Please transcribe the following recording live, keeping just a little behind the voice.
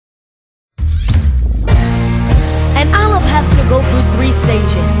go through 3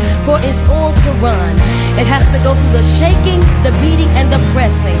 stages for its oil to run. It has to go through the shaking, the beating, and the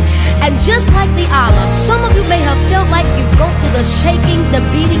pressing. And just like the olive, some of you may have felt like you've gone through the shaking, the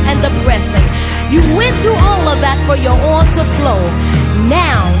beating, and the pressing. You went through all of that for your oil to flow.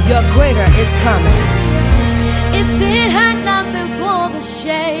 Now your greater is coming. If it had not been for the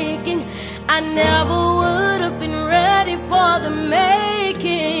shaking, I never would have been ready for the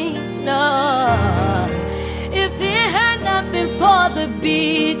making. No. If it had not been for the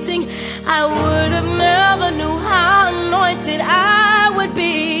beating, I would have never knew how anointed I would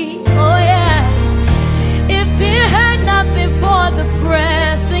be. Oh yeah. If it had not been for the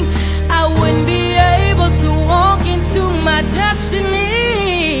pressing, I wouldn't be able to walk into my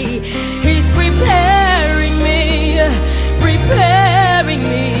destiny. He's preparing me, preparing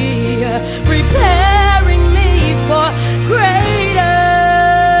me, preparing me for greater.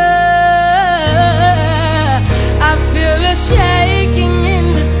 I feel a shaking in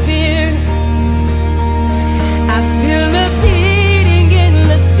the spirit. I feel a beating in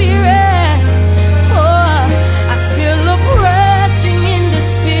the spirit. Oh, I feel a pressing in the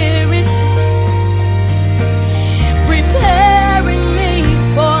spirit, preparing me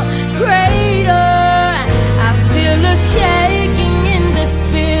for greater. I feel a shaking in the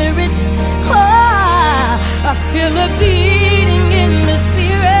spirit. Oh, I feel a beating in the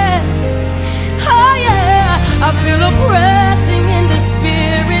spirit. Oh yeah, I feel a pressing in the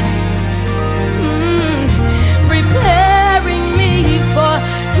spirit, preparing me for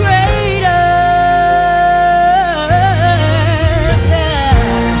greater.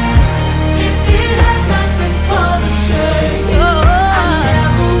 If it had not been for the shaking, I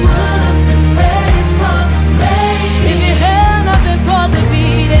never would have been ready for the making. If it had not been for the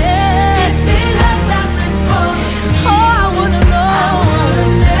beating, if it had not been for the beating, oh, I would have known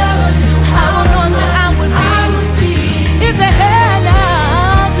how anointed I would be. If it had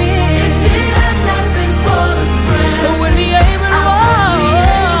not been, if it had not been for the press, I wouldn't be able to walk.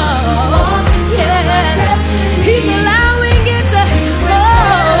 Yes, He's allowing it to.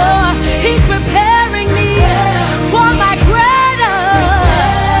 Oh, He's preparing me for my greater.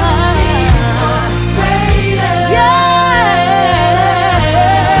 Yeah,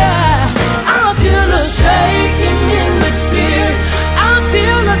 I feel a shaking in the spirit. I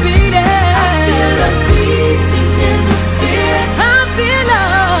feel a beating. I feel a beating in the spirit. I feel a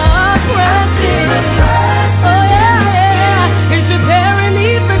pressing. Oh yeah, yeah. He's preparing me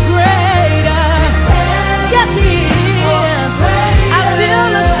for greater. Yes, He is. I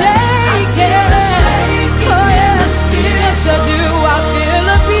feel a shaking. Oh yes, yes I do. I feel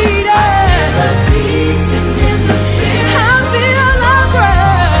a beating. I feel a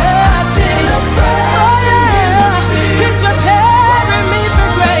pressing. Oh yeah, He's preparing me for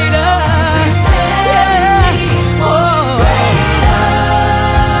greater. Yes, oh.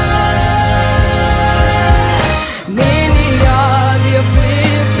 Many are the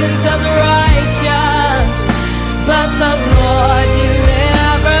afflictions of the righteous, but the Lord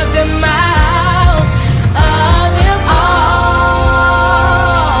delivered them out of them all.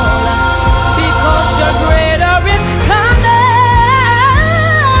 Because your greater is coming.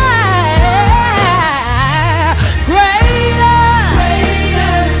 Greater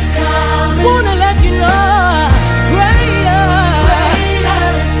is coming. Wanna let you know, greater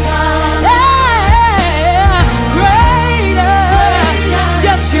is coming. Yeah, greater.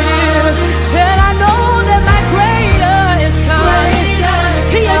 Yes, it is. Said I know that my greater is coming.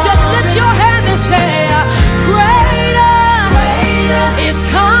 Can you just lift your hand and say, greater is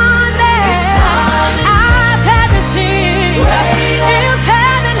coming. Eyes haven't seen, ears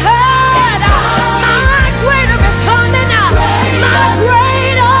haven't heard. My greater is coming. My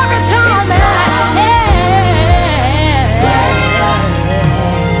greater is coming.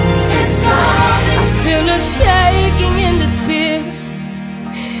 I feel a shaking in the spirit.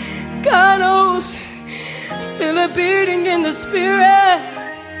 God knows. I feel a beating in the spirit.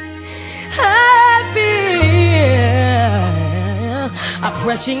 I feel a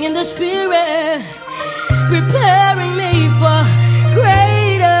pressing in the spirit, preparing me for